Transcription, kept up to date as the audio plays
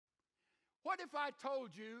What if I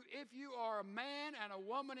told you, if you are a man and a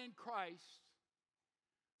woman in Christ,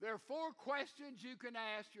 there are 4 questions you can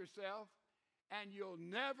ask yourself, and you'll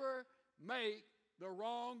never make the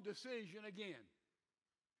wrong decision again?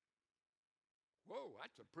 Whoa,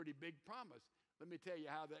 that's a pretty big promise. Let me tell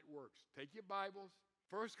you how that works. Take your Bibles,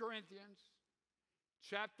 1 Corinthians,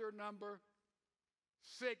 chapter number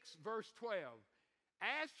 6, verse 12.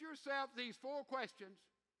 Ask yourself these 4 questions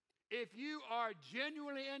if you are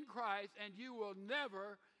genuinely in Christ, and you will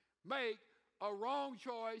never make a wrong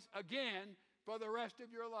choice again for the rest of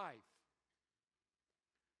your life.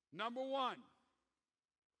 Number 1,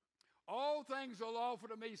 all things are lawful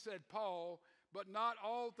to me, said Paul, but not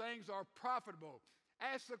all things are profitable.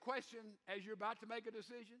 Ask the question as you're about to make a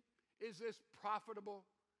decision, is this profitable?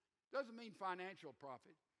 Doesn't mean financial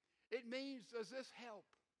profit. It means, does this help?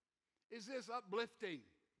 Is this uplifting?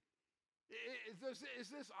 Is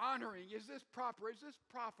this honoring? Is this proper? Is this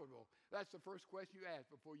profitable? That's the first question you ask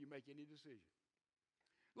before you make any decision.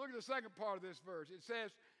 Look at the second part of this verse. It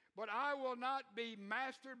says, but I will not be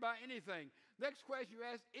mastered by anything. Next question you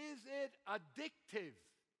ask, is it addictive?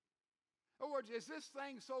 In other words, is this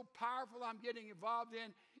thing so powerful I'm getting involved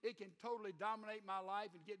in, it can totally dominate my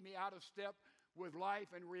life and get me out of step with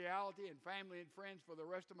life and reality and family and friends for the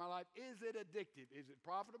rest of my life? Is it addictive? Is it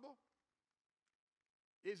profitable?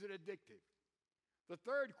 Is it addictive? The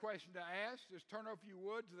third question to ask is, turn over, if you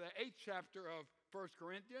would, to the 8th chapter of 1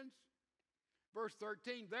 Corinthians, verse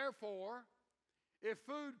 13. Therefore, if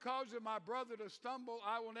food causes my brother to stumble,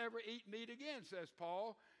 I will never eat meat again, says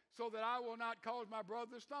Paul, so that I will not cause my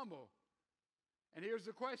brother to stumble. And here's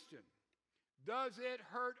the question. Does it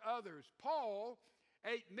hurt others? Paul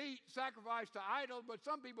ate meat sacrificed to idols, but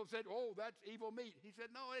some people said, oh, that's evil meat. He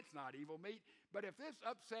said, no, it's not evil meat. But if this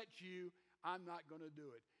upsets you, I'm not going to do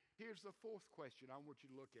it. Here's the 4th question I want you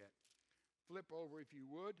to look at. Flip over, if you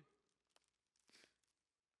would,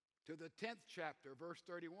 to the 10th chapter, verse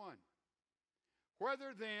 31.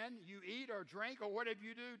 Whether then you eat or drink or whatever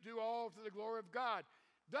you do, do all to the glory of God.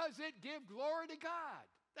 Does it give glory to God?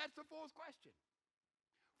 That's the 4th question.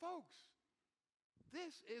 Folks,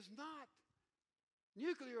 this is not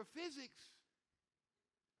nuclear physics.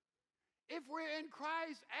 If we're in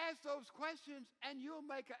Christ, ask those questions and you'll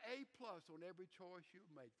make an A+ on every choice you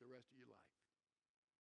make the rest of your life.